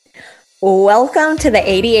Welcome to the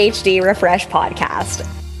ADHD Refresh podcast.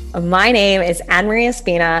 My name is Anne-Marie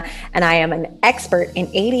Espina, and I am an expert in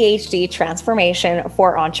ADHD transformation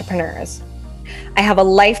for entrepreneurs. I have a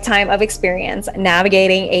lifetime of experience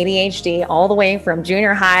navigating ADHD all the way from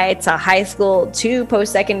junior high to high school to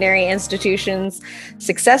post-secondary institutions,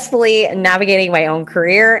 successfully navigating my own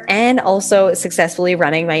career and also successfully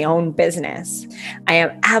running my own business. I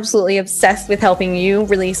am absolutely obsessed with helping you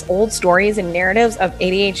release old stories and narratives of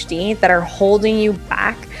ADHD that are holding you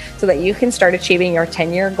back so that you can start achieving your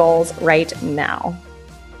 10-year goals right now.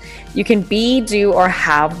 You can be, do, or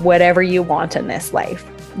have whatever you want in this life.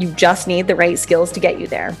 You just need the right skills to get you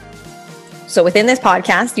there. So within this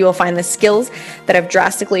podcast, you will find the skills that have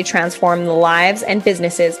drastically transformed the lives and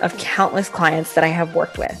businesses of countless clients that I have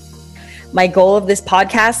worked with. My goal of this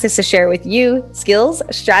podcast is to share with you skills,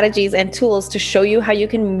 strategies, and tools to show you how you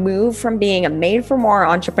can move from being a made-for-more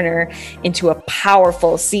entrepreneur into a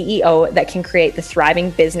powerful CEO that can create the thriving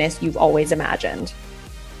business you've always imagined.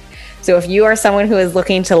 So if you are someone who is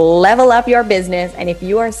looking to level up your business, and if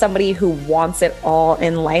you are somebody who wants it all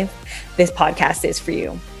in life, this podcast is for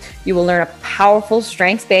you. You will learn a powerful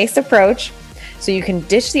strengths-based approach so you can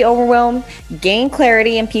ditch the overwhelm, gain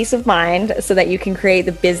clarity and peace of mind so that you can create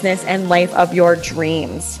the business and life of your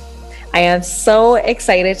dreams. I am so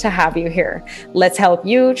excited to have you here. Let's help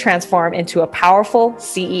you transform into a powerful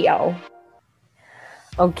CEO.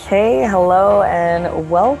 Okay, hello and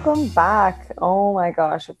welcome back. Oh my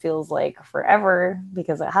gosh, it feels like forever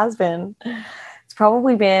because it has been. It's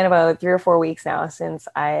probably been about 3 or 4 weeks now since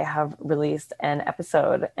I have released an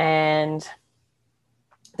episode. And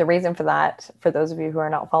the reason for that, for those of you who are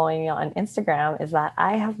not following me on Instagram, is that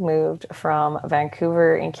I have moved from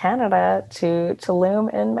Vancouver in Canada to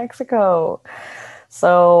Tulum in Mexico.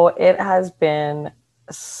 So it has been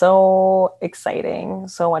so exciting,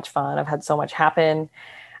 so much fun. I've had so much happen.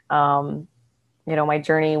 My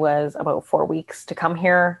journey was about 4 weeks to come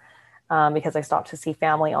here because I stopped to see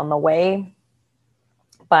family on the way.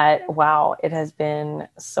 But wow, it has been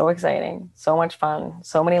so exciting, so much fun,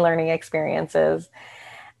 so many learning experiences.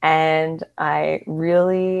 And I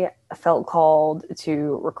really felt called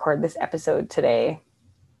to record this episode today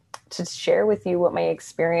to share with you what my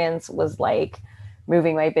experience was like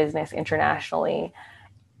moving my business internationally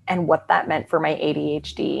and what that meant for my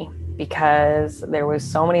ADHD, because there was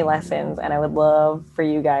so many lessons and I would love for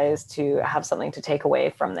you guys to have something to take away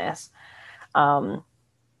from this.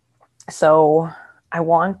 So I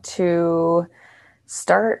want to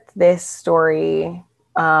start this story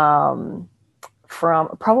from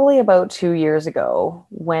probably about 2 years ago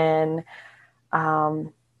when,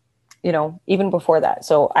 even before that.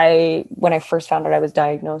 So when I first found out I was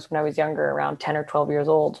diagnosed when I was younger, around 10 or 12 years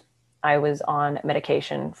old, I was on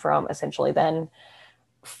medication from essentially then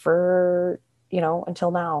for, until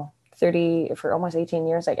now, for almost 18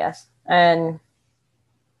 years, I guess. And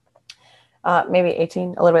maybe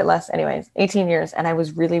 18, a little bit less. Anyways, 18 years. And I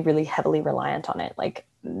was really, really heavily reliant on it, like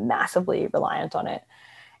massively reliant on it.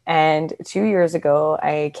 And 2 years ago,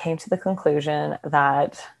 I came to the conclusion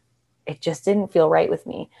that it just didn't feel right with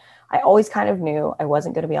me. I always kind of knew I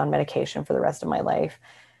wasn't going to be on medication for the rest of my life.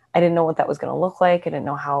 I didn't know what that was going to look like. I didn't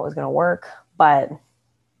know how it was going to work, but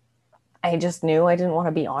I just knew I didn't want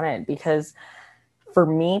to be on it because for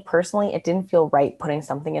me personally, it didn't feel right putting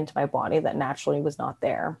something into my body that naturally was not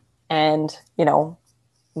there. And,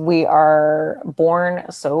 we are born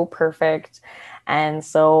so perfect. And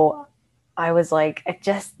so I was like, I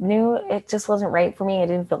just knew it just wasn't right for me. I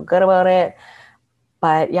didn't feel good about it.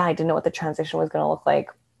 But yeah, I didn't know what the transition was going to look like.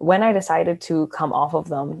 When I decided to come off of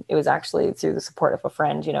them, it was actually through the support of a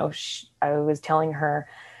friend. I was telling her,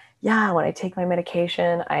 yeah, when I take my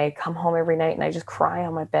medication, I come home every night and I just cry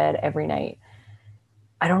on my bed every night.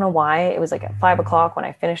 I don't know why. It was like at 5 o'clock when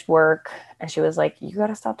I finished work, and she was like, you got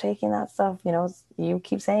to stop taking that stuff. You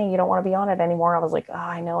keep saying you don't want to be on it anymore. I was like, oh,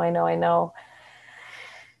 I know.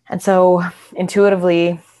 And so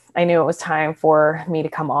intuitively, I knew it was time for me to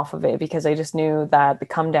come off of it because I just knew that the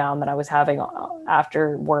come down that I was having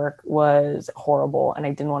after work was horrible. And I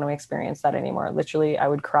didn't want to experience that anymore. Literally, I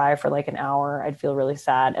would cry for like an hour. I'd feel really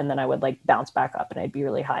sad. And then I would like bounce back up and I'd be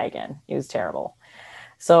really high again. It was terrible.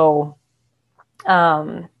 So,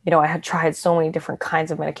 I had tried so many different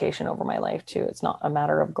kinds of medication over my life too. It's not a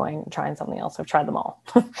matter of going and trying something else. I've tried them all,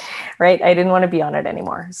 right? I didn't want to be on it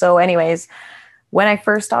anymore. So anyways, when I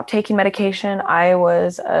first stopped taking medication, I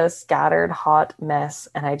was a scattered hot mess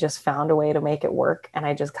and I just found a way to make it work. And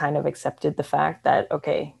I just kind of accepted the fact that,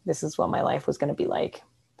 okay, this is what my life was going to be like.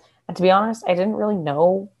 And to be honest, I didn't really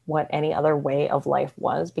know what any other way of life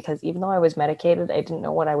was, because even though I was medicated, I didn't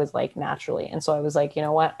know what I was like naturally. And so I was like, you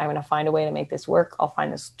know what? I'm going to find a way to make this work. I'll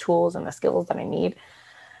find the tools and the skills that I need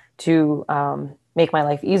to make my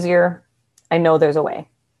life easier. I know there's a way.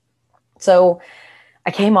 So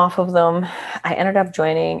I came off of them. I ended up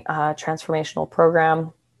joining a transformational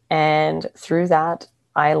program. And through that,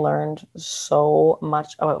 I learned so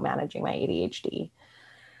much about managing my ADHD.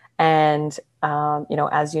 And,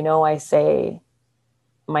 as you know, I say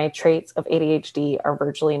my traits of ADHD are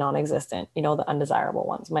virtually non-existent. The undesirable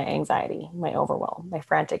ones: my anxiety, my overwhelm, my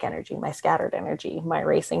frantic energy, my scattered energy, my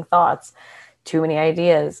racing thoughts, too many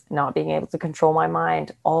ideas, not being able to control my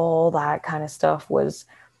mind. All that kind of stuff was,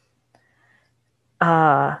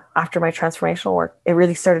 after my transformational work, it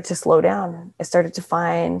really started to slow down. I started to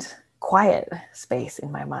find quiet space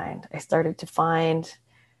in my mind. I started to find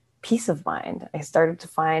peace of mind. I started to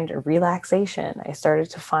find relaxation. I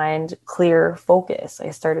started to find clear focus.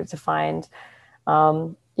 I started to find,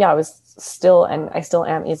 I was still, and I still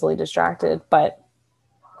am easily distracted, but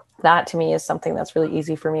that to me is something that's really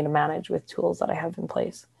easy for me to manage with tools that I have in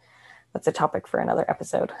place. That's a topic for another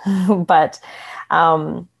episode. But,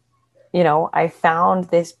 I found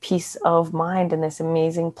this peace of mind and this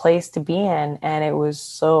amazing place to be in, and it was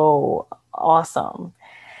so awesome.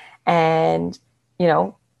 And,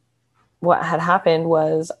 what had happened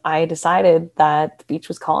was I decided that the beach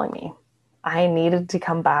was calling me. I needed to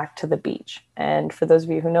come back to the beach. And for those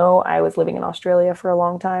of you who know, I was living in Australia for a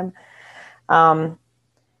long time. And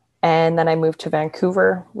then I moved to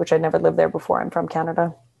Vancouver, which I'd never lived there before. I'm from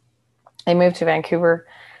Canada. I moved to Vancouver,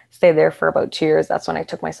 stayed there for about 2 years. That's when I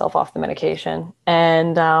took myself off the medication.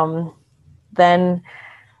 And then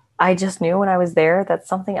I just knew when I was there that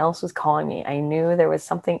something else was calling me. I knew there was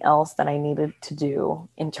something else that I needed to do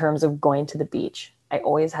in terms of going to the beach. I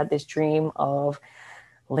always had this dream of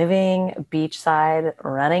living beachside,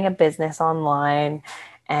 running a business online,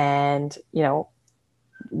 and,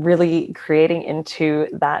 really creating into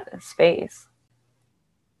that space.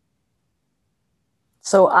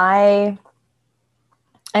 So I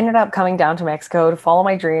ended up coming down to Mexico to follow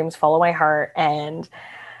my dreams, follow my heart, and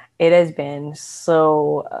it has been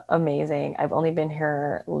so amazing. I've only been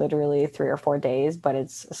here literally 3 or 4 days, but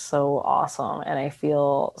it's so awesome. And I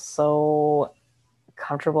feel so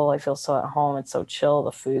comfortable. I feel so at home. It's so chill.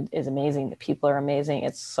 The food is amazing. The people are amazing.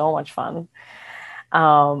 It's so much fun.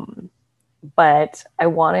 But I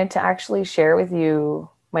wanted to actually share with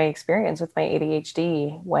you my experience with my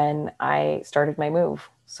ADHD when I started my move.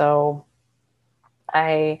 So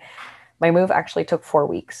my move actually took 4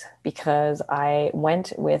 weeks because I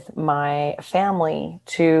went with my family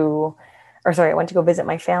I went to go visit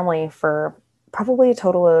my family for probably a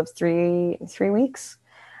total of three weeks.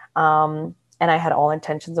 And I had all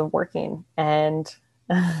intentions of working. And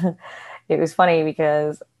it was funny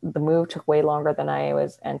because the move took way longer than I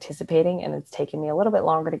was anticipating. And it's taken me a little bit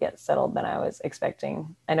longer to get settled than I was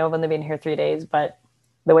expecting. I know I've only been here 3 days, but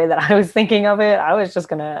the way that I was thinking of it, I was just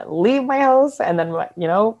going to leave my house and then,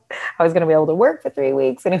 I was going to be able to work for 3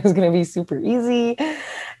 weeks and it was going to be super easy.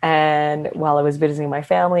 And while I was visiting my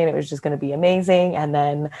family, and it was just going to be amazing. And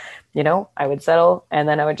then, I would settle and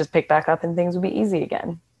then I would just pick back up and things would be easy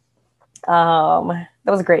again. That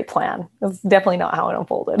was a great plan. That's definitely not how it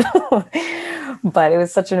unfolded, but it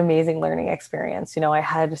was such an amazing learning experience. I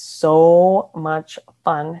had so much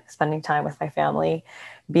fun spending time with my family,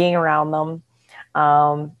 being around them,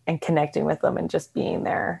 and connecting with them and just being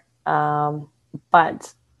there.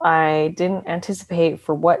 But I didn't anticipate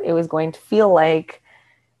for what it was going to feel like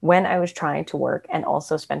when I was trying to work and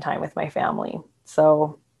also spend time with my family.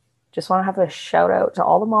 So just want to have a shout out to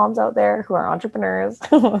all the moms out there who are entrepreneurs,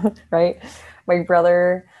 right? My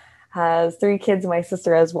brother has 3 kids and my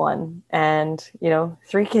sister has 1. And,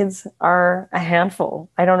 3 kids are a handful.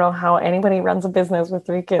 I don't know how anybody runs a business with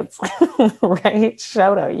 3 kids, right?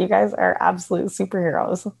 Shout out. You guys are absolute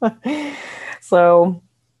superheroes. So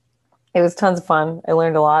it was tons of fun. I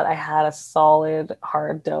learned a lot. I had a solid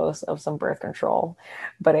hard dose of some birth control,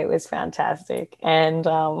 but it was fantastic. And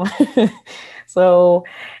so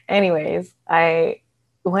anyways,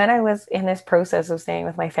 when I was in this process of staying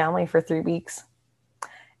with my family for 3 weeks,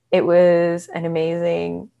 it was an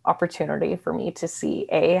amazing opportunity for me to see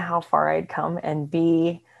A, how far I'd come, and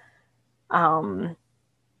B,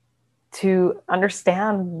 to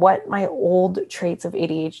understand what my old traits of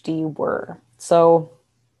ADHD were. So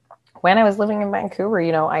when I was living in Vancouver,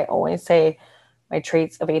 I always say my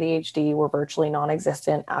traits of ADHD were virtually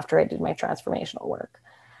non-existent after I did my transformational work.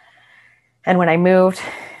 And when I moved,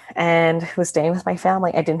 and was staying with my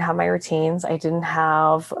family. I didn't have my routines. I didn't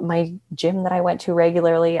have my gym that I went to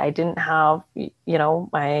regularly. I didn't have,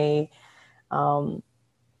 my um,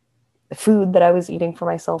 food that I was eating for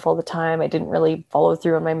myself all the time. I didn't really follow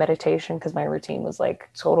through on my meditation because my routine was like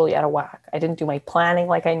totally out of whack. I didn't do my planning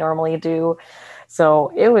like I normally do.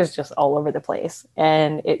 So it was just all over the place.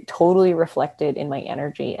 And it totally reflected in my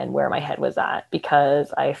energy and where my head was at,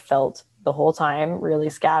 because I felt the whole time really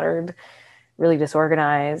scattered, really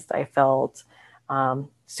disorganized. I felt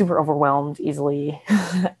super overwhelmed easily.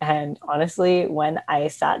 And honestly, when I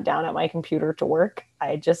sat down at my computer to work,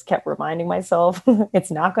 I just kept reminding myself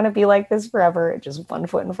it's not going to be like this forever. Just one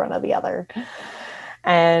foot in front of the other.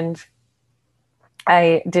 And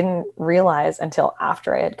I didn't realize until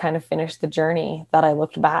after I had kind of finished the journey that I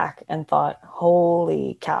looked back and thought,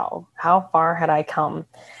 holy cow, how far had I come?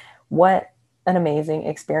 What an amazing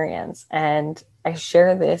experience. And I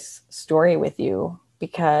share this story with you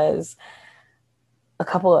because a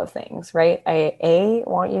couple of things, right? I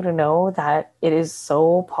want you to know that it is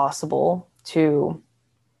so possible to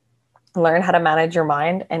learn how to manage your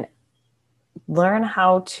mind and learn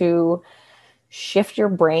how to shift your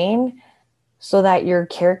brain so that your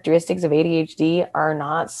characteristics of ADHD are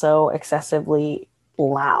not so excessively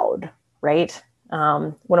loud, right?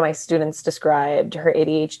 One of my students described her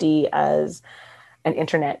ADHD as an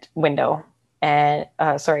internet window and,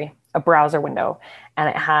 a browser window, and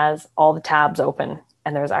it has all the tabs open.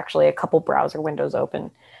 And there's actually a couple browser windows open.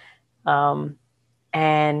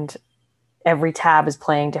 And every tab is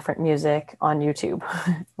playing different music on YouTube,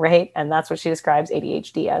 right? And that's what she describes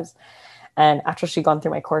ADHD as. And after she'd gone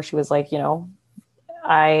through my course, she was like,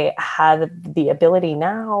 I had the ability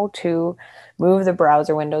now to move the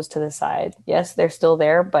browser windows to the side. Yes, they're still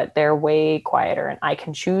there, but they're way quieter. And I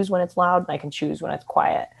can choose when it's loud and I can choose when it's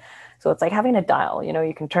quiet. So it's like having a dial,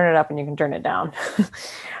 you can turn it up and you can turn it down.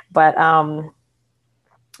 But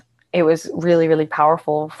it was really, really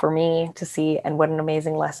powerful for me to see. And what an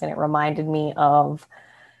amazing lesson. It reminded me of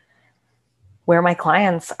where my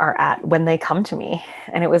clients are at when they come to me.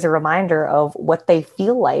 And it was a reminder of what they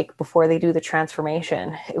feel like before they do the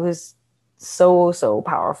transformation. It was so, so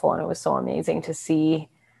powerful. And it was so amazing to see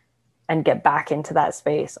and get back into that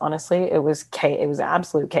space. Honestly, it was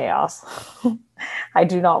absolute chaos. I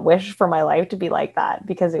do not wish for my life to be like that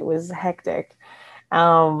because it was hectic,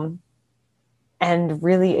 and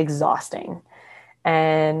really exhausting.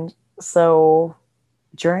 And so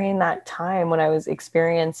during that time when I was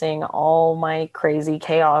experiencing all my crazy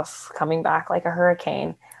chaos coming back like a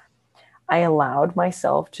hurricane, I allowed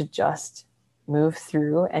myself to just move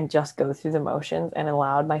through and just go through the motions and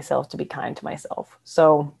allowed myself to be kind to myself.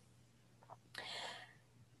 So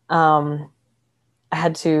I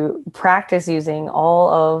had to practice using all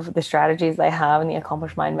of the strategies I have in the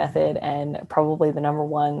Accomplished Mind method. And probably the number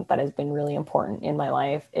one that has been really important in my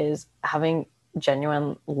life is having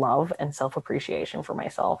genuine love and self-appreciation for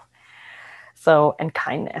myself. So, and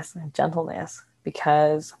kindness and gentleness,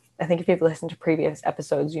 because I think if you've listened to previous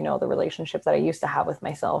episodes, the relationship that I used to have with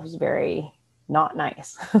myself is very not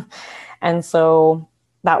nice. And so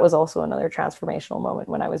that was also another transformational moment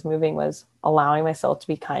when I was moving, was allowing myself to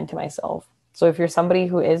be kind to myself. So if you're somebody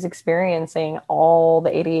who is experiencing all the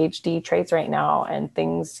ADHD traits right now and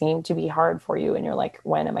things seem to be hard for you and you're like,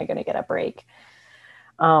 when am I going to get a break?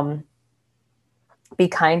 Be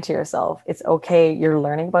kind to yourself. It's okay. You're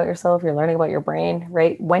learning about yourself. You're learning about your brain,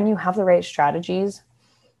 right? When you have the right strategies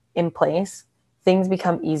in place, things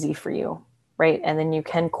become easy for you, right? And then you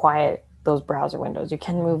can quiet those browser windows. You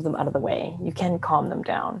can move them out of the way. You can calm them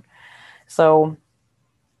down. So,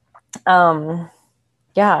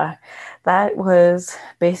 yeah, that was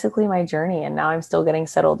basically my journey. And now I'm still getting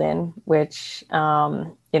settled in, which,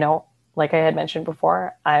 like I had mentioned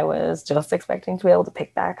before, I was just expecting to be able to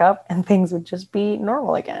pick back up and things would just be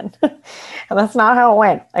normal again. And that's not how it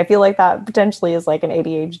went. I feel like that potentially is like an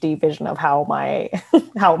ADHD vision of how my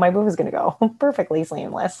how my move is going to go. Perfectly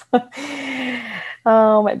seamless.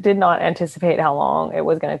 I did not anticipate how long it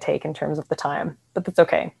was going to take in terms of the time, but that's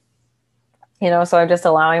okay. So I'm just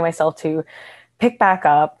allowing myself to pick back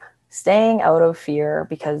up, staying out of fear,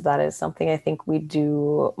 because that is something I think we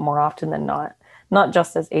do more often than not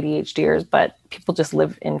just as ADHDers, but people just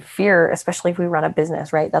live in fear, especially if we run a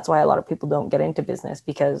business, right? That's why a lot of people don't get into business,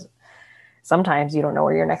 because sometimes you don't know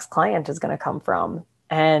where your next client is going to come from.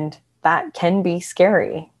 And that can be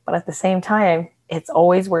scary. But at the same time, it's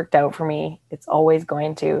always worked out for me. It's always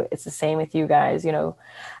going to. It's the same with you guys.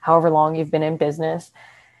 However long you've been in business,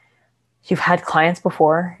 you've had clients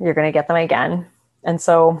before, you're going to get them again. And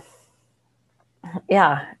so,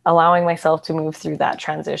 yeah, allowing myself to move through that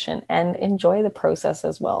transition and enjoy the process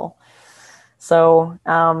as well. So,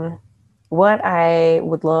 what I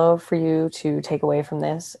would love for you to take away from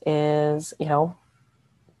this is,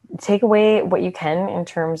 take away what you can in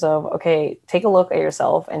terms of, okay, take a look at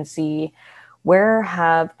yourself and see, where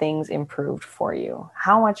have things improved for you?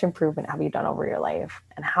 How much improvement have you done over your life?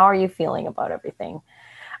 And how are you feeling about everything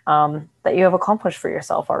that you have accomplished for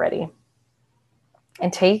yourself already?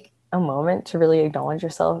 And take a moment to really acknowledge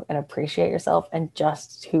yourself and appreciate yourself, and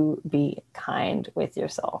just to be kind with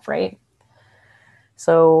yourself, right?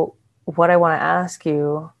 So, what I want to ask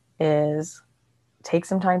you is, take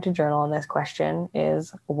some time to journal on this question: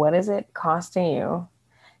 is, what is it costing you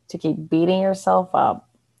to keep beating yourself up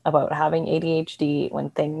about having ADHD when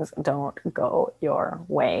things don't go your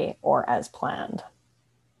way or as planned,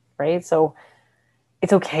 right? So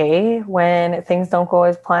it's okay when things don't go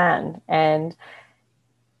as planned, and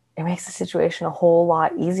it makes the situation a whole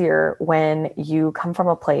lot easier when you come from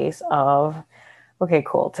a place of, okay,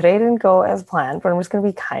 cool, today didn't go as planned, but I'm just going to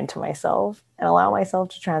be kind to myself and allow myself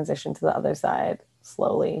to transition to the other side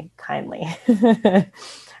slowly, kindly,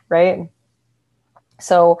 right?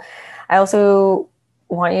 So I also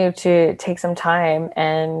want you to take some time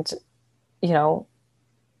and,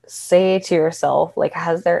 say to yourself, like,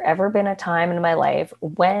 has there ever been a time in my life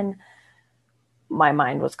when my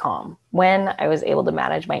mind was calm, when I was able to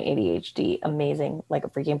manage my ADHD amazing, like a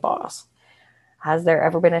freaking boss? Has there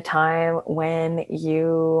ever been a time when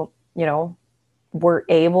were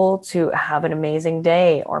able to have an amazing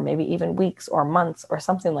day, or maybe even weeks or months or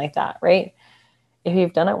something like that, right? If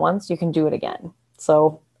you've done it once, you can do it again.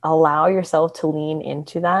 So allow yourself to lean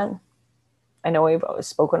into that. I know we've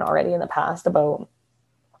spoken already in the past about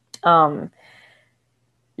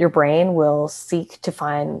your brain will seek to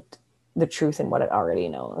find the truth in what it already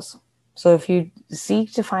knows. So if you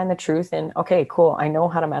seek to find the truth in, okay, cool, I know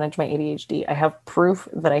how to manage my ADHD, I have proof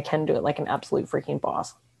that I can do it like an absolute freaking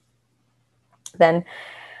boss, then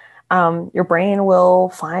your brain will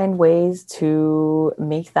find ways to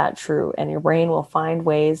make that true, and your brain will find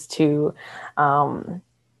ways to find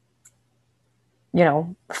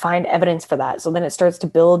evidence for that. So then it starts to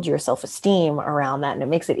build your self-esteem around that, and it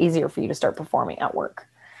makes it easier for you to start performing at work.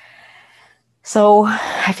 So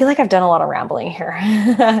I feel like I've done a lot of rambling here,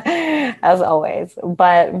 as always,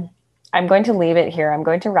 but I'm going to leave it here. I'm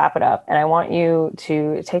going to wrap it up, and I want you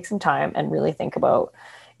to take some time and really think about,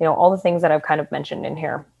 all the things that I've kind of mentioned in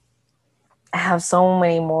here. I have so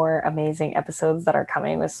many more amazing episodes that are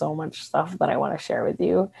coming with so much stuff that I want to share with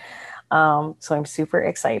you. So I'm super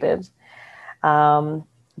excited.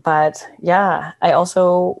 But yeah, I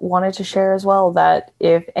also wanted to share as well that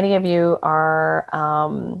if any of you are,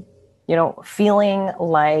 feeling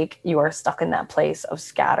like you are stuck in that place of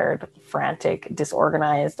scattered, frantic,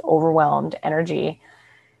 disorganized, overwhelmed energy,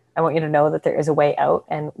 I want you to know that there is a way out.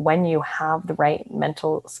 And when you have the right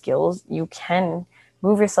mental skills, you can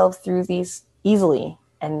move yourself through these easily,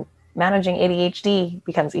 and managing ADHD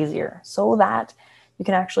becomes easier, so that you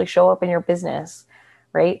can actually show up in your business,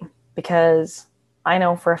 right? Because I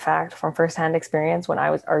know for a fact from firsthand experience, when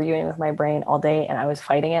I was arguing with my brain all day and I was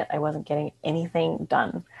fighting it, I wasn't getting anything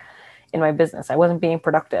done in my business. I wasn't being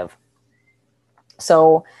productive.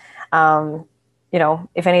 So,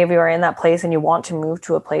 if any of you are in that place and you want to move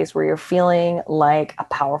to a place where you're feeling like a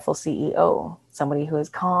powerful CEO, somebody who is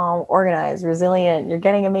calm, organized, resilient, you're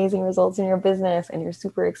getting amazing results in your business, and you're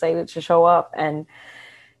super excited to show up, and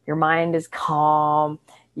your mind is calm,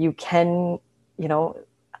 you can, you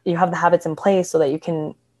have the habits in place so that you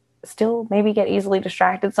can still maybe get easily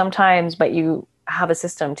distracted sometimes, but you have a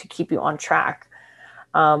system to keep you on track.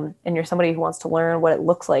 And you're somebody who wants to learn what it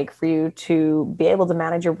looks like for you to be able to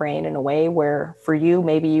manage your brain in a way where, for you,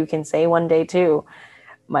 maybe you can say one day too,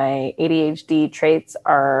 my ADHD traits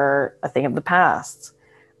are a thing of the past,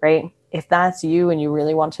 right? If that's you and you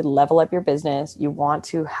really want to level up your business, you want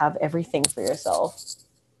to have everything for yourself,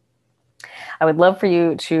 I would love for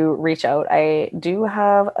you to reach out. I do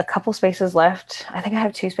have a couple spaces left. I think I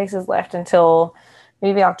have 2 spaces left until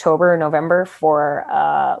maybe October or November for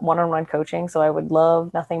one-on-one coaching. So I would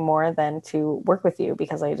love nothing more than to work with you,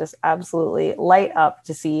 because I just absolutely light up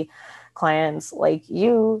to see clients like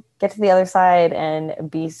you get to the other side and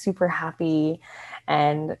be super happy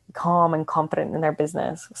and calm and confident in their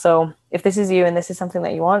business. So if this is you and this is something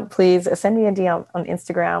that you want, please send me a DM on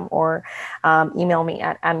Instagram, or email me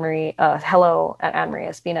at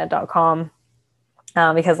hello@annemariespina.com,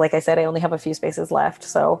 because like I said, I only have a few spaces left.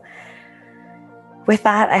 So with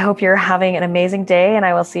that, I hope you're having an amazing day, and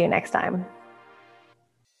I will see you next time.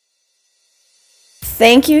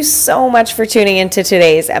 Thank you so much for tuning into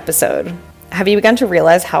today's episode. Have you begun to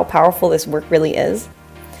realize how powerful this work really is?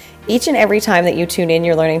 Each and every time that you tune in,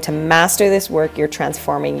 you're learning to master this work. You're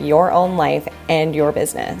transforming your own life and your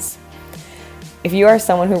business. If you are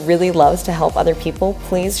someone who really loves to help other people,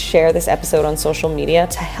 please share this episode on social media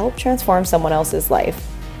to help transform someone else's life.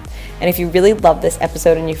 And if you really love this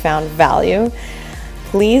episode and you found value,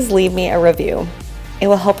 please leave me a review. It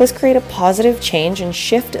will help us create a positive change and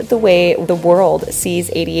shift the way the world sees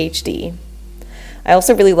ADHD. I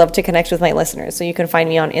also really love to connect with my listeners, so you can find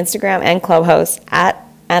me on Instagram and Clubhouse at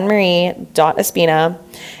annemarie.espina.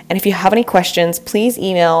 And if you have any questions, please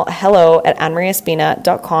email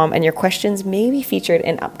hello@annemarieespina.com, and your questions may be featured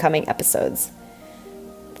in upcoming episodes.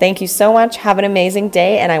 Thank you so much. Have an amazing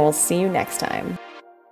day, and I will see you next time.